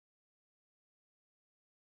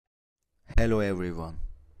Hello everyone,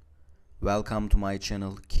 welcome to my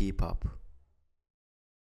channel Keep Up.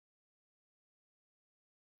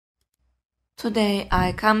 Today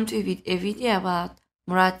I come to you with a video about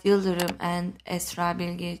Murat Yıldırım and Esra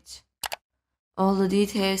Bilgiç. All the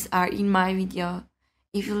details are in my video.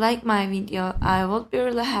 If you like my video, I would be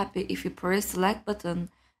really happy if you press the like button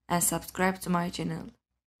and subscribe to my channel.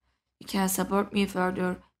 You can support me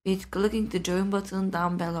further with clicking the join button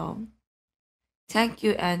down below. Thank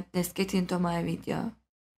you and let's get into my video.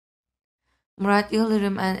 Murat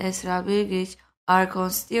Yıldırım and Esra Bilgiç are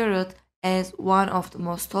considered as one of the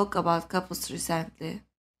most talked about couples recently.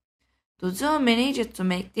 The duo managed to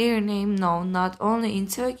make their name known not only in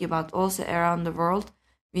Turkey but also around the world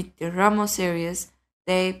with the Ramo series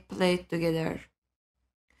they played together.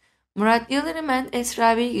 Murat Yıldırım and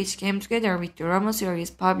Esra Bilgiç came together with the Ramo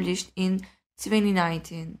series published in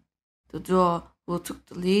 2019. The duo who took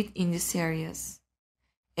the lead in the series.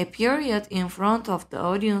 A period in front of the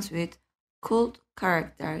audience with cult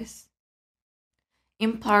characters.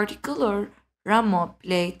 In particular, Ramo,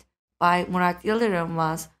 played by Murat Yıldırım,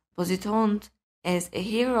 was positioned as a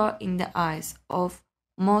hero in the eyes of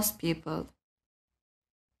most people.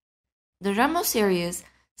 The Ramo series'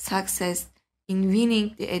 success in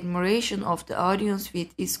winning the admiration of the audience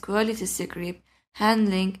with its quality script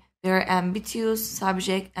handling very ambitious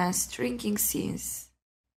subject and striking scenes.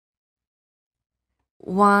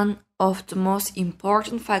 One of the most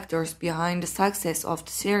important factors behind the success of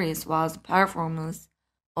the series was the performance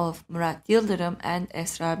of Murat Yıldırım and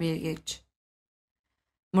Esra Bilgiç.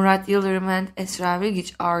 Murat Yıldırım and Esra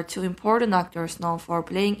Bilgiç are two important actors known for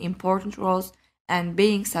playing important roles and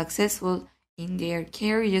being successful in their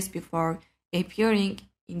careers before appearing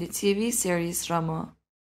in the TV series Ramo.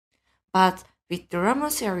 But with the Ramo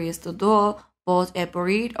series, the duo brought a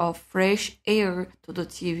breath of fresh air to the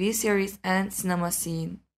TV series and cinema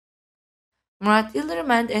scene. Murat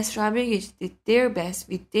Yıldırım and Esra Bilgiç did their best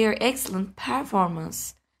with their excellent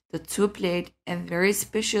performance. The two played a very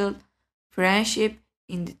special friendship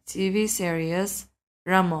in the TV series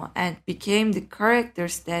Ramo and became the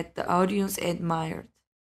characters that the audience admired.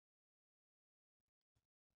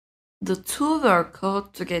 The two were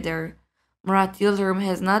caught together. Murat Yıldırım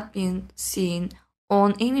has not been seen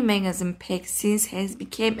on any magazine page since he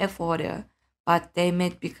became a father, but they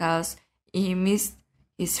met because he missed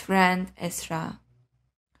his friend Esra.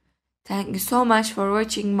 Thank you so much for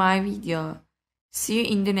watching my video. See you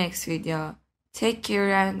in the next video. Take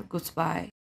care and goodbye.